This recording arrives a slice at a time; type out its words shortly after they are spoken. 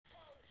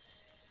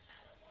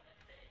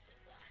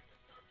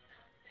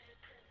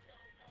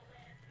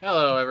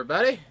Hello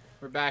everybody,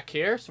 we're back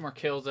here, some more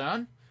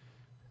Killzone,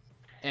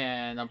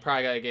 and I'm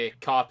probably gonna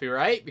get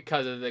copyright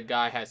because of the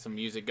guy has some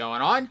music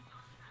going on.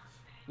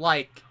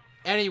 Like,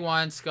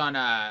 anyone's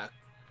gonna,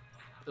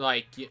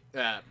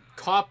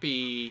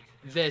 copy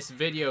this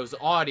video's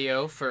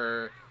audio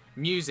for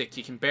music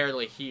you can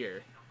barely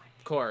hear.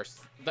 Of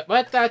course,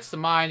 but that's the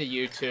mind of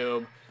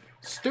YouTube.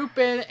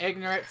 Stupid,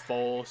 ignorant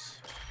fools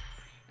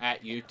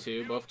at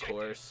YouTube, of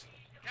course.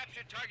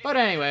 But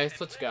anyways,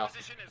 let's go.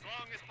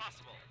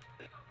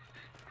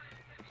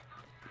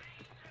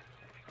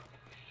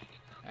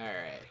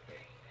 Alright,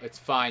 let's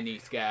find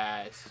these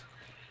guys.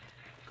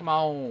 Come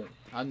on,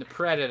 I'm the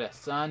predator,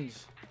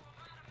 sons.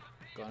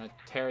 Gonna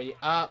tear you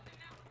up.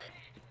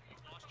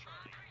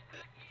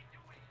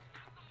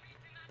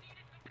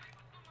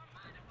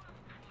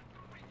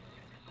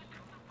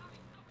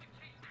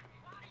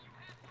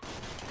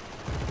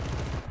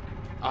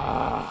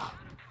 Ah!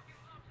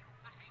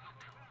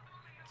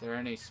 Is there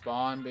any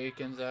spawn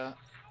beacons out?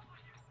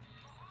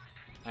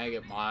 I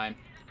get mine.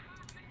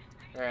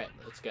 Alright,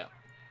 let's go.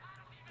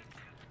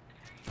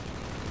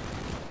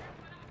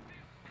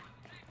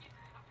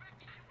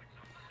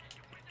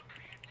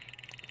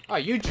 Oh,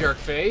 you jerk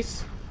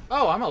face.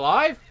 Oh, I'm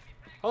alive?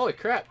 Holy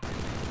crap.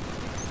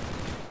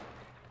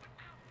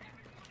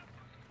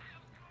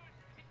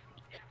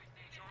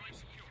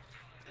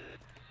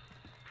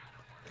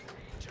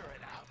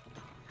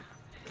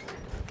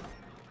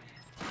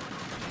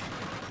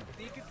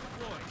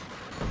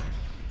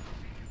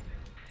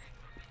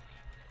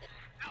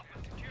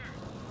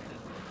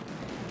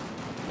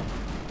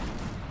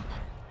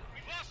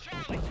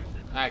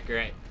 Alright,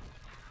 great.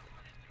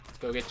 Let's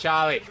go get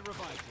Charlie.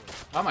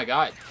 Oh my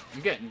god, I'm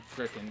getting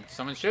freaking...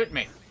 Someone's shooting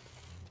me.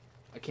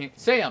 I can't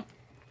see him.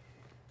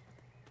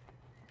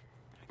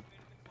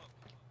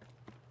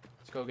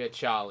 Let's go get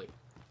Charlie.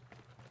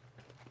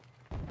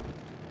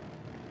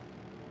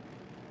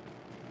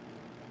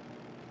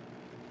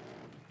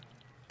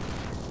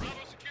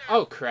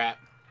 Oh crap.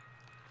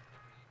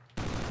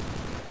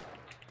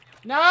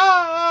 No!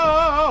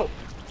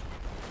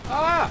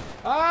 Ah!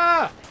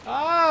 Ah!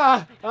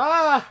 Ah!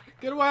 Ah!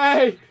 Get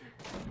away!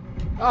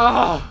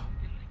 Ah!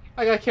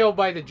 I got killed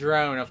by the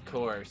drone, of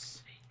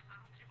course.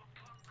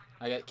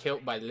 I got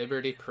killed by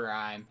Liberty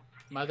Prime.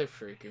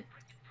 Motherfreaker.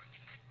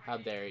 How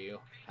dare you?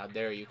 How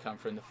dare you come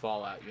from the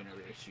Fallout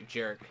universe, you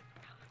jerk.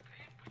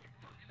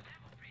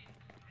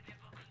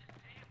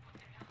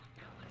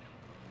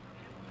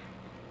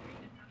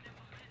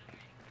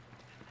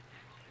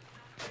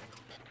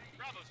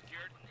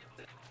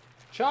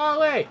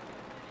 Charlie!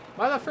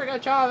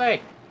 Motherfreaker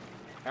Charlie!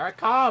 Here I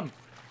come!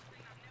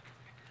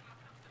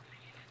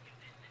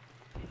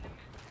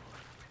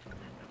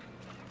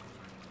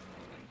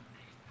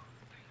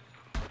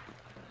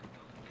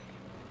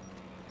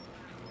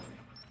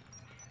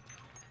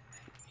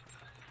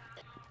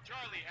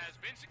 Has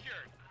been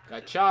secured.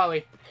 Got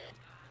Charlie.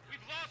 We've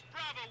lost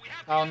Bravo. We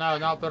have Oh no,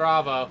 not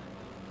Bravo.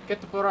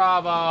 Get the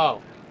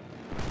Bravo.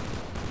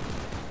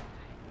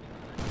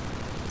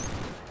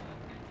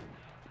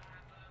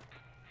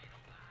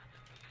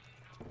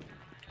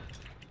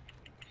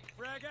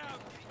 Frag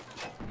out.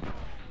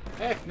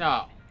 Heck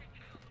no.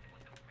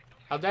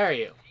 How dare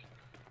you?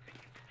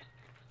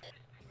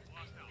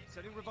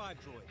 Setting revive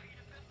droid.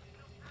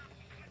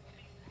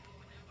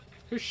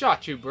 Who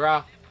shot you,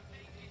 bro?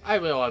 I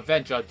will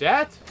avenge your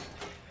death.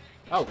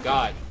 Oh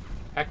god.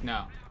 Heck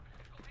no.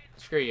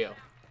 Screw you.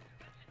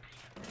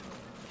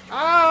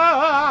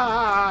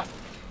 Ah!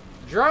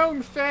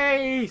 Drone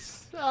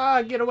face!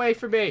 Ah, get away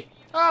from me.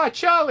 Ah,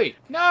 Charlie!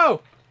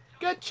 No!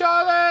 Get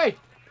Charlie!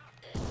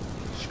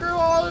 Screw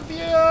all of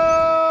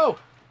you!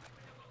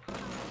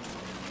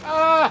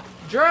 Ah!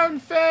 Drone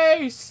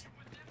face!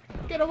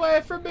 Get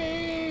away from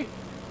me!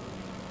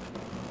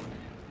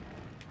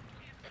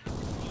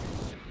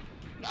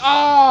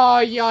 Oh,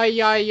 yeah,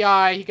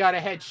 he got a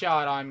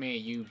headshot on me,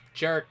 you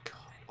jerk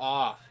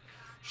off.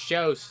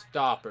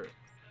 Showstopper.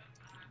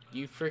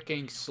 You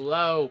freaking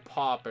slow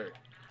popper.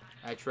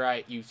 That's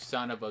right, you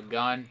son of a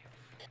gun.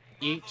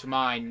 Eat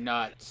my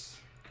nuts.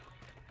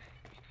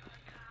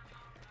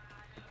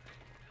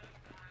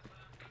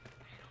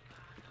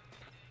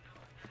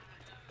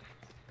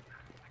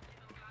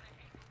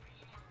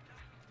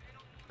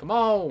 Come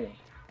on.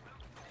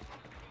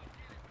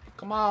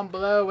 Come on,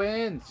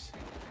 blow-ins.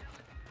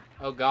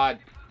 Oh god.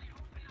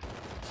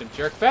 Some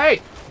jerk face!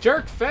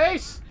 Jerk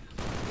face!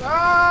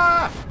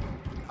 Ah!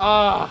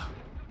 Ah!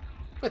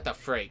 What the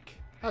freak?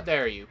 How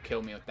dare you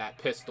kill me with that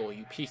pistol,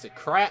 you piece of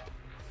crap?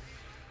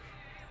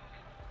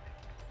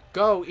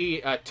 Go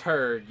eat a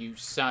turd, you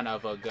son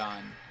of a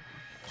gun.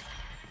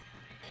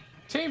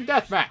 Team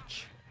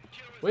deathmatch!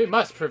 We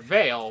must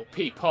prevail,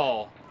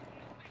 people!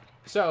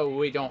 So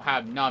we don't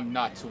have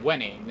numbnuts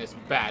winning this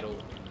battle.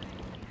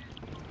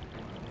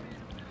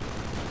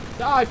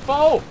 Die,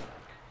 fool!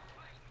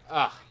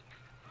 Ah.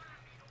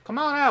 Come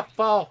on out,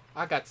 fool.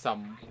 I got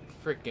some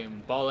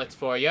freaking bullets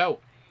for you.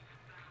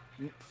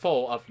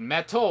 Full of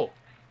metal.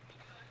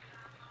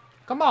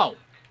 Come on.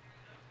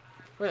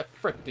 Where the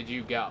frick did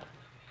you go?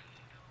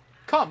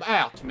 Come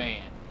out,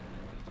 man.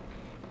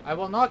 I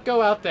will not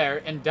go out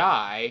there and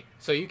die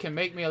so you can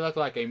make me look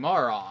like a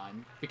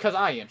moron. Because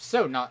I am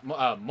so not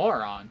a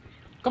moron.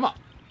 Come on.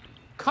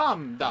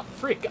 Come the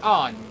freak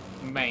on,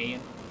 man.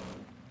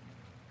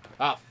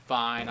 Ah,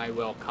 fine. I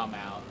will come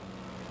out.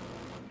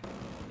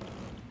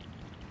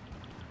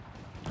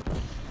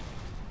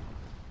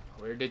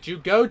 Where did you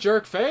go,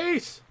 jerk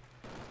face?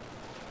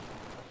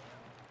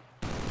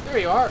 There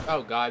you are.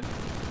 Oh, God.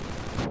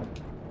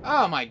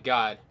 Oh, my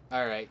God.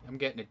 Alright, I'm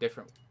getting a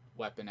different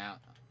weapon out.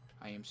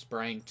 I am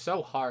spraying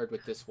so hard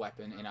with this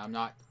weapon, and I'm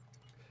not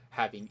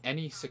having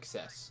any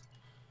success.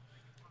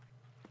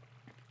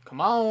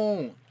 Come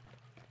on.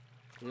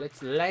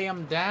 Let's lay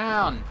them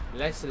down.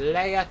 Let's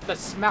lay at the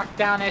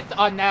smackdown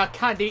on their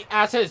candy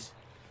asses.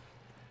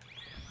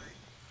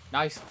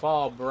 Nice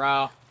fall,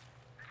 bro.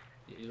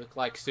 You look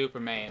like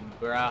Superman,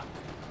 bro. I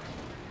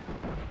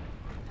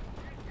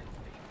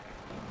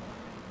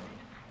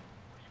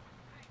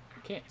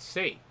can't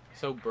see.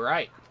 So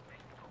bright.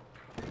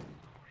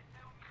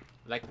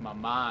 Like my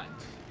mind.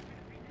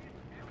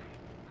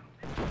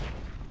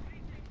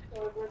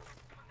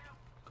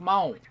 Come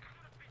on.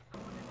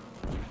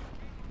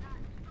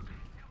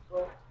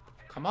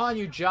 Come on,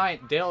 you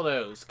giant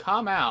dildos.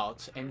 Come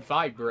out and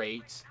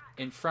vibrate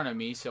in front of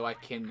me so I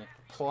can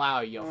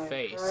plow your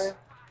face.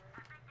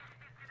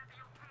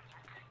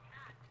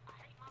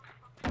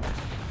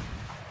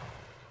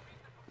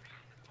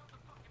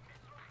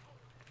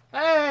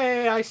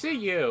 Hey, I see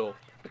you.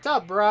 What's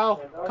up, bro?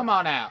 Come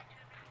on out.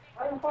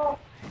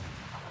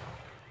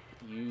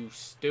 You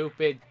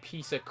stupid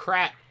piece of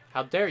crap.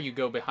 How dare you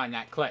go behind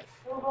that cliff?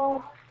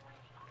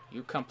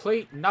 You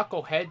complete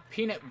knucklehead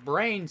peanut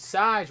brain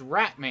size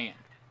rat man.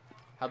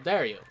 How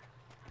dare you?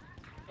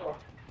 Oh,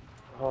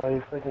 are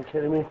you freaking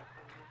kidding me?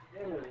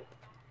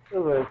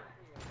 Really?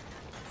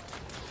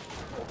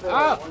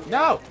 Oh,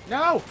 no,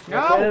 no,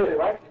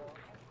 no!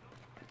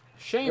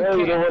 Shame yeah,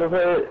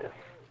 can.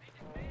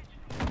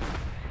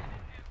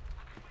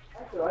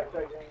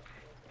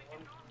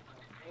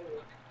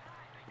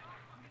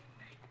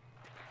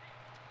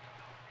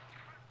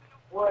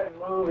 What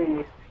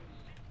movie did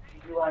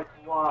you like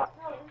to watch?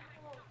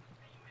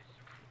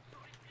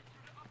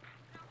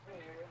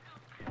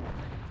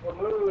 What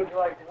movie would you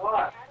like to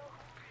watch?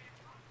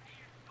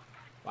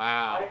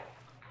 Wow.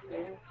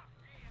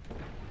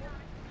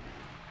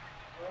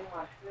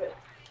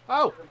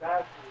 Oh!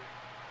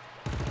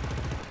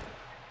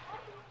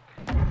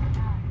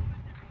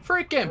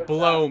 Freaking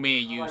blow me,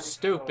 you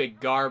stupid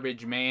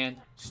garbage man.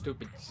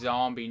 Stupid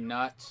zombie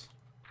nuts.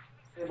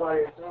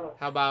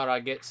 How about I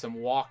get some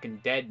Walking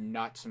Dead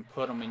nuts and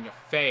put them in your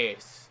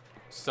face,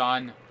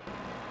 son?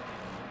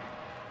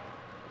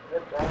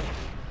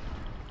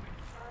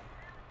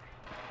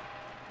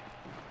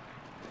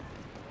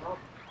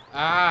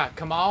 Ah,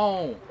 come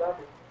on.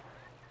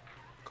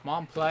 Come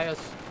on, players.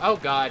 Oh,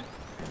 God.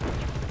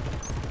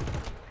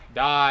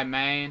 Die,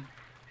 man.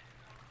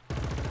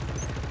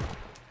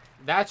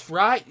 That's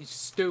right, you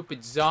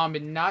stupid zombie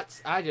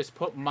nuts. I just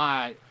put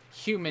my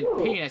human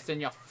penis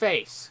in your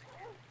face.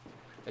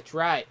 That's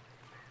right.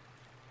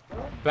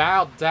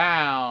 Bow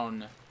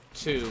down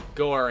to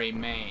gory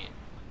man.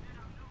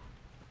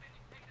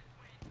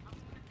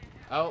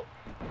 Oh.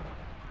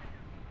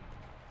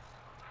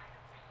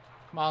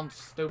 Come on,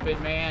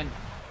 stupid man.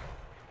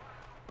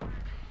 You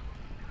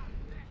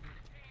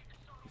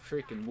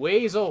freaking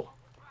weasel.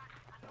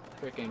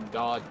 Freaking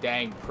god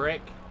dang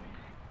prick.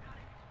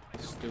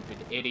 Stupid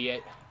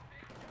idiot.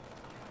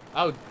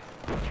 Oh.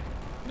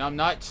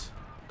 Numbnuts.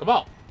 Come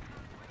on.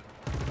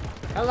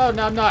 Hello,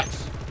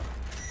 numbnuts.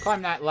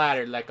 Climb that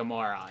ladder like a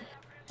moron.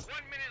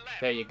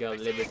 There you go,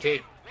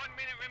 Liberty. 1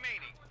 minute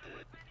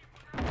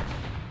remaining.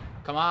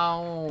 Come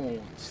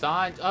on,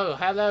 son. Oh,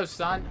 hello,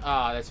 son.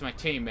 Oh, that's my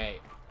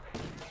teammate.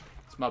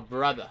 It's my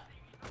brother.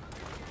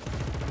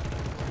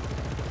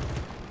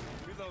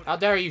 How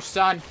dare you,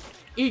 son?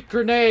 Eat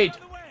grenade.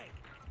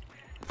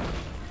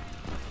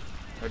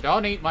 Or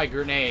don't eat my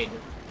grenade,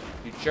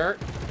 you jerk.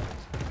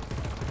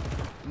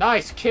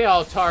 Nice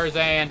kill,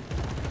 Tarzan.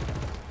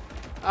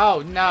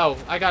 Oh, no.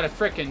 I got a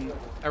frickin'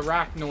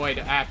 arachnoid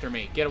after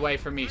me. Get away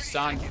from me,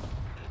 son.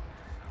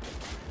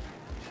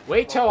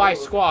 Wait till I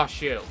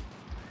squash you.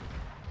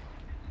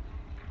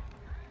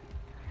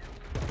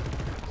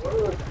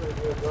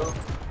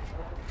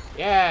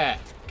 Yeah.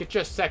 Get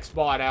your sex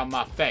bot out of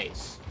my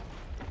face.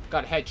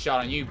 Got a headshot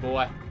on you,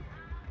 boy.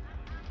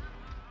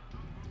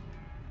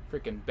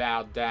 Freaking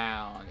bow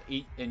down.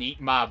 Eat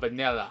my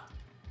vanilla.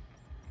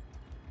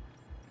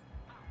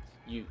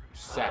 You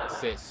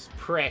sexist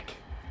prick.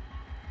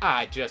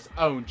 I just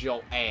owned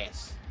your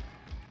ass.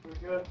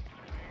 What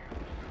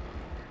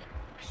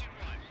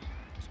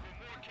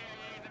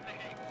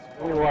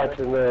are you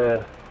watching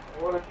there?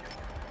 Orders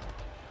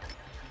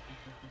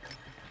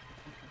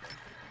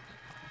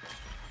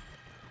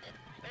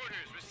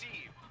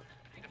received.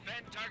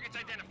 Defend targets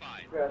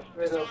identified. Yeah,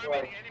 straight up Disarm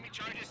like any enemy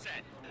charges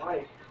set.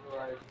 Mike,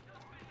 right?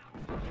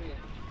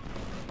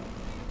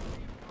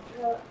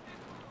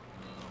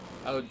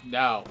 Oh,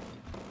 no.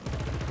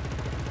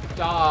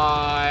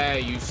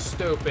 Die, you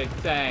stupid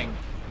thing.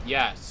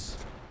 Yes.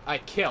 I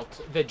killed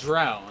the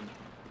drone.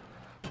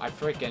 I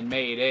freaking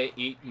made it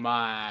eat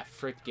my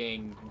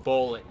freaking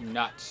bullet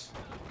nuts.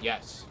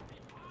 Yes.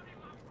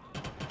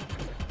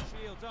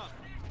 Shields up.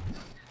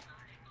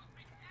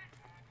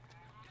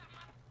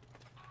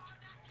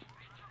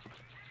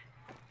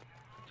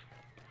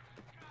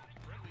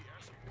 Friendly air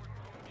support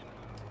drone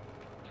inbound.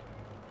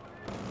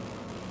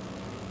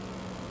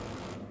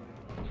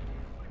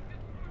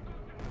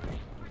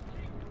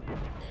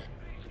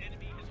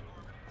 Enemy is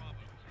armed Bravo.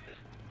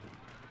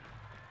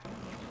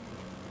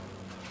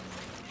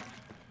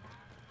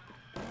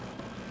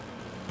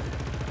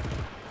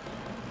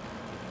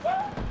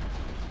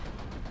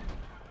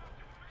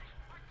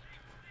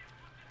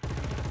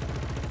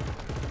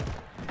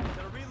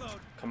 Gotta reload.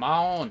 Come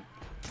on.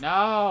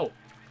 No.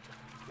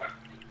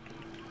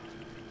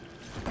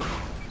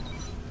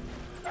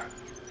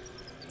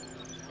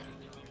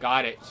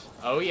 Got it.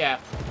 Oh, yeah.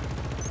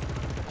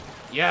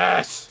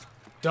 Yes!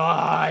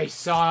 Die,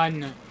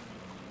 son!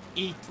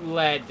 Eat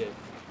lead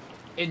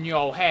in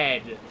your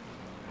head.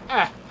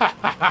 Ah, ha,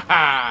 ha, ha,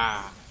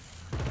 ha.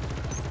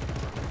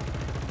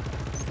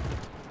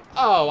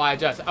 Oh, I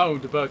just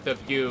owned both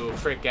of you,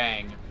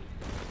 freaking.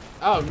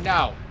 Oh,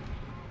 no.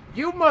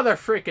 You mother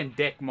freaking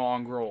dick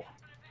mongrel.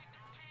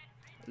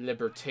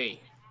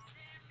 Liberty.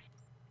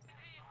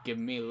 Give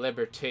me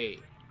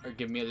liberty. Or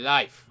give me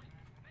life.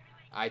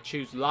 I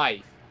choose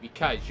life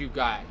because you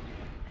got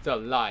the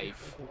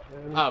life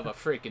of a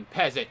freaking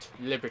peasant.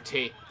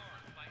 Liberty.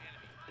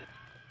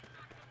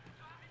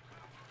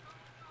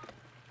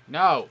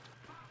 No.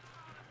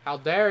 How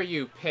dare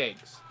you,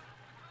 pigs.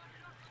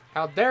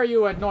 How dare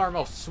you, a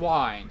normal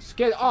swines.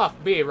 Get off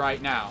me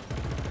right now.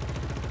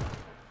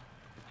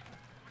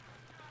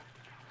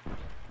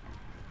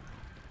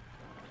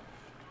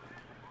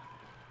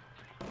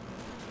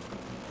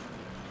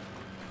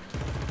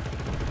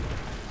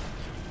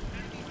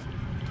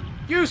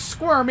 You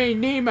squirmy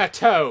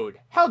nematode!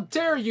 How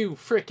dare you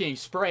freaking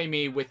spray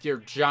me with your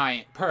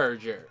giant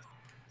purger?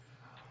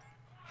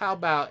 How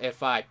about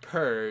if I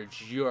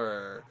purge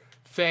your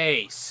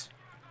face?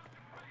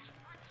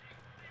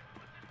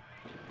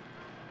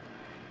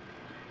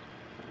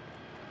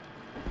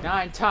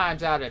 Nine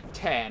times out of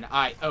 10,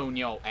 I own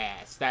your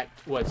ass. That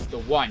was the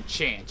one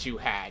chance you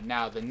had.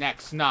 Now the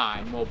next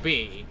 9 will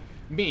be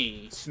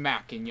me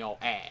smacking your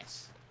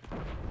ass.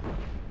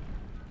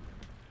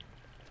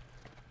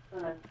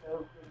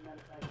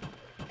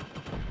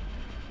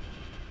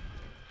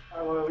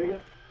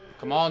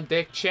 Come on,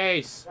 Dick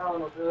Chase.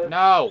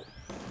 No.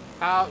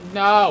 How?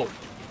 No.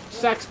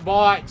 Sex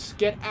bots,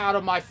 get out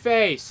of my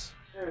face.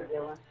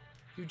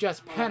 You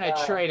just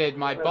penetrated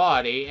my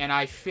body, and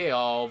I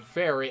feel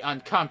very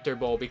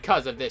uncomfortable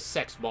because of this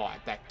sex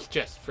bot that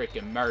just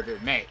freaking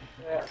murdered me.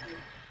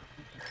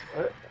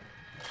 Orders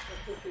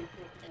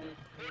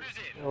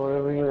in.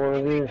 Whatever you want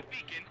to do.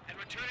 Beacon and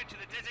return it to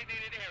the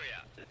designated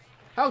area.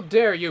 How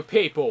dare you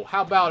people?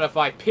 How about if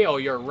I peel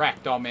your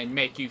rectum and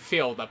make you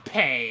feel the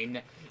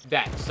pain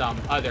that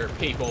some other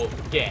people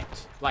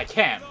get? Like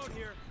him. Reload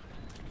here.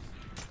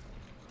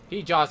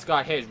 He just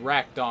got his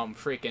rectum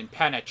freaking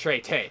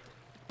penetrated.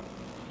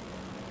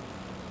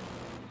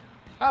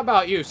 How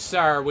about you,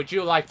 sir? Would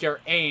you like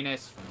your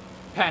anus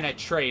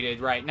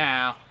penetrated right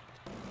now?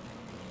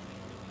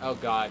 Oh,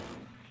 God.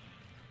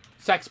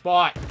 Sex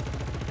bot.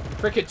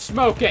 Freaking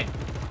smoking.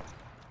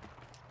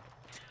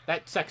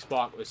 That sex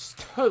bot was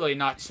totally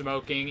not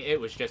smoking. It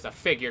was just a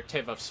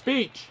figurative of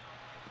speech.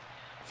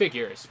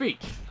 Figure of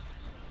speech.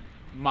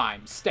 My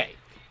mistake.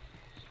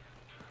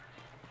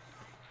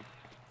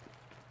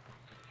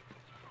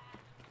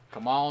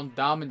 Come on,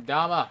 Dumb and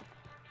Dumber.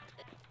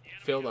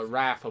 Feel the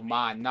wrath of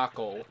my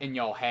knuckle in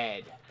your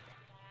head.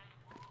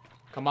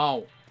 Come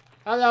on.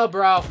 Hello,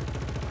 bro.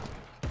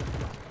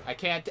 I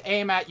can't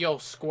aim at your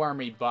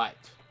squirmy butt.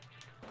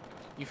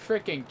 You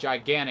freaking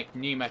gigantic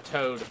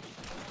nematode.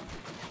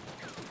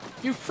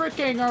 You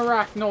freaking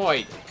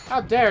arachnoid.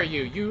 How dare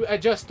you? You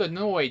just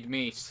annoyed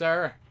me,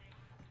 sir.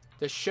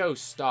 The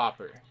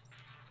showstopper.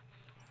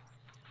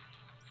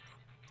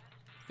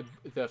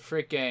 The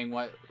freaking,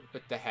 what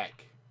the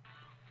heck?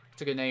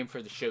 It's a good name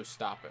for the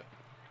showstopper.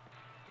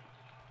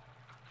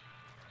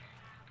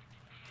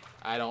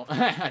 I don't,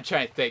 I'm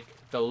trying to think.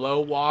 The low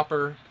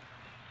whopper.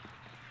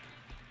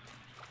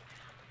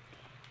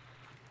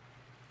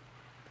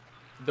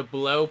 The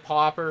blow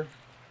popper.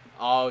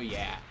 Oh,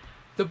 yeah.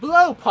 The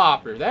blow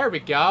popper. There we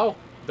go.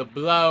 The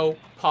blow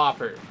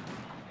popper.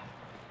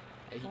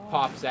 He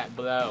pops that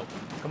blow.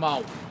 Come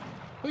on.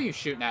 Who you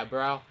shooting at,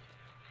 bro?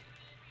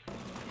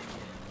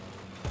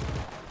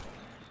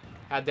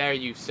 How dare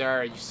you,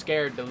 sir? You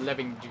scared the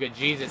living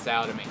Jesus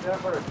out of me.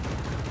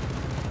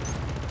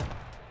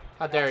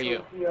 How dare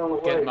you?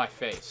 Get in my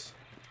face.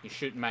 You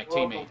shooting my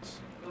teammates.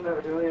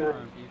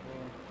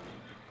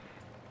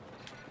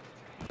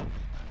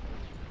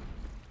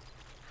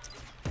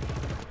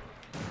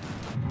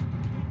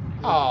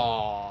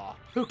 Aww.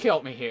 Who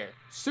killed me here?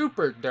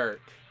 Super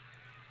Dirk.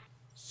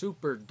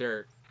 Super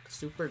Dirk.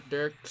 Super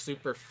Dirk.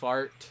 Super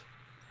Fart.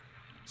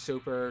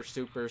 Super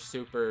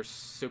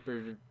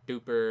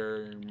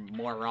duper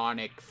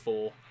moronic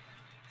fool.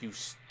 You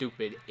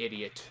stupid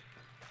idiot.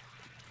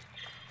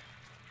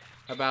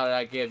 How about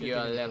I give you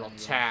a little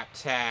tap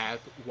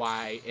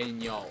why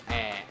in your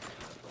ass?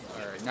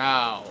 Or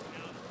no.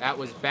 That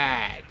was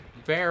bad.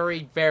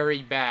 Very,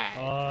 very bad.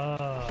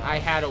 I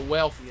had a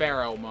Will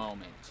Ferrell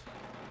moment.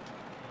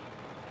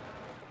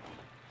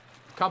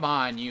 Come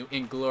on, you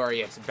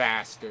inglorious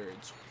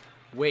bastards.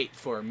 Wait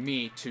for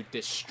me to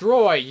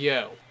destroy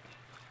you.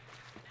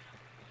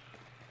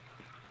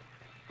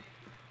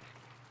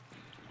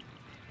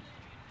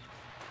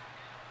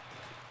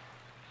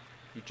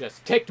 You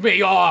just ticked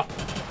me off.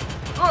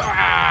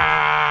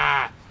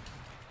 Ah!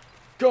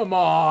 Come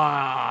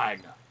on.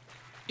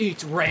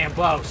 Eat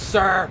Rambo,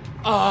 sir.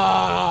 Oh,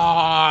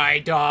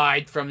 I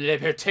died from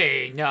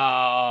liberty.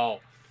 No.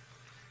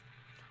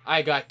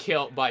 I got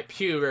killed by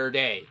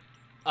puberty.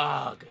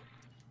 Ugh.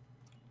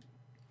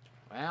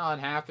 Well, it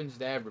happens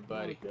to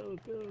everybody. Go,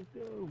 go,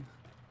 go.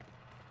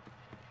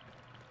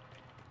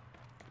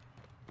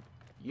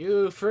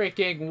 You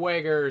freaking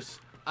wiggers.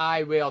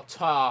 I will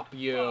top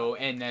you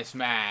in this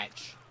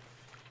match.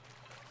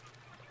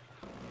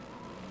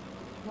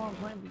 Come on,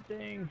 plant the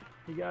thing.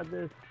 You got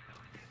this.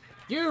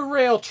 You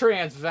real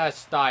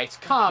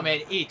transvestites, come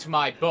and eat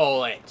my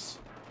bullets.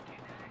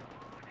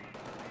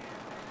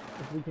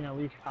 If we can at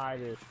least tie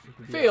this.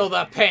 Feel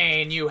the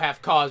pain you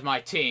have caused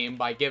my team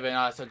by giving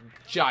us a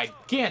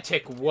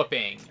gigantic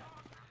whooping.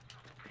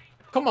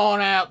 Come on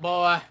out,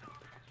 boy.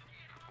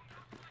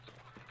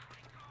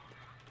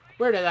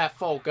 Where did that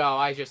fool go?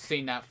 I just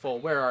seen that fool.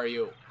 Where are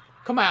you?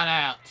 Come on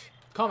out.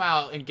 Come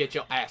out and get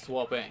your ass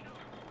whooping.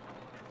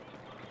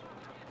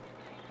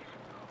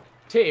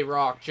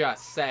 T-Rock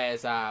just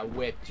says I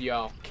whipped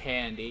your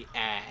candy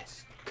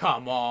ass.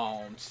 Come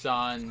on,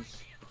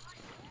 sons.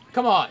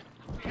 Come on.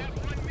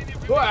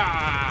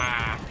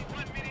 Ah!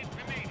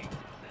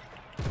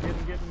 Get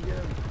him, get him, get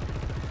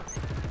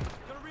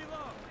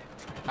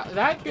him.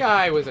 That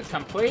guy was a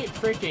complete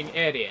freaking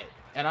idiot.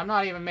 And I'm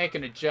not even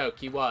making a joke.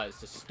 He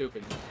was. The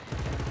stupid.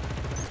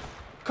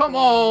 Come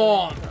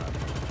on!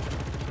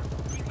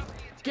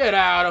 Get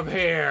out of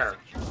here!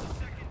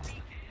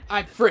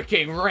 I'm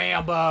freaking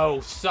Rambo,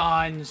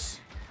 sons!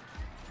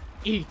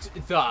 Eat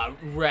the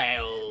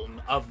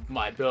realm of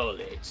my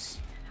bullets.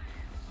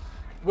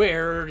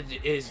 Where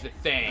is the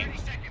thing?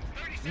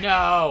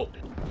 No!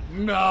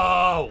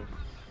 No!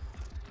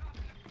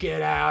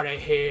 Get out of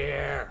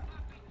here!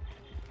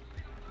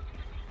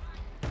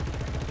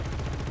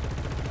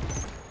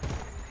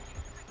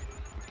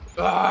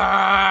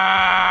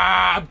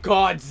 Ah, I'm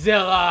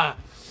Godzilla!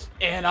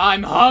 And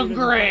I'm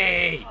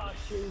hungry! Oh,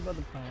 shit, he's about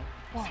to plant.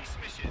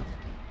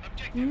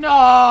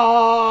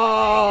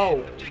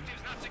 No!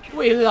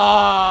 We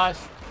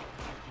lost!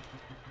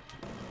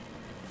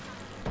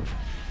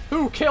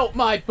 Who killed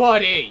my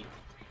buddy?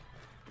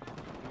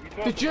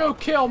 Did you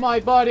kill my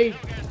buddy?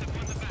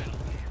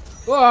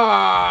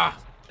 Ah!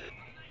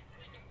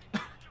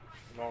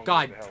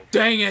 God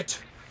dang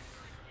it!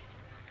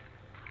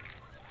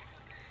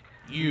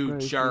 You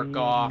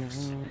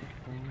jerk-offs.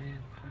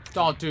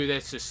 Don't do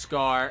this to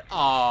Scar.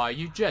 Aw,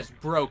 you just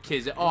broke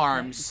his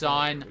arm,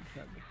 son.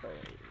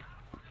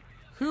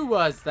 Who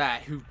was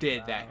that who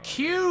did that?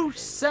 Q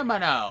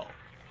Semino.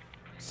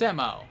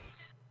 Semo.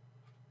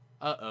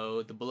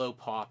 Uh-oh, the blow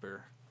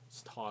popper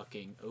is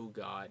talking. Oh,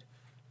 God.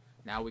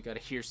 Now we gotta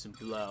hear some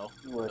blow.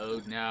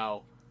 Oh,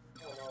 no.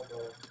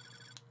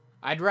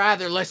 I'd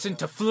rather listen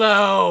to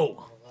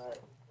Flo.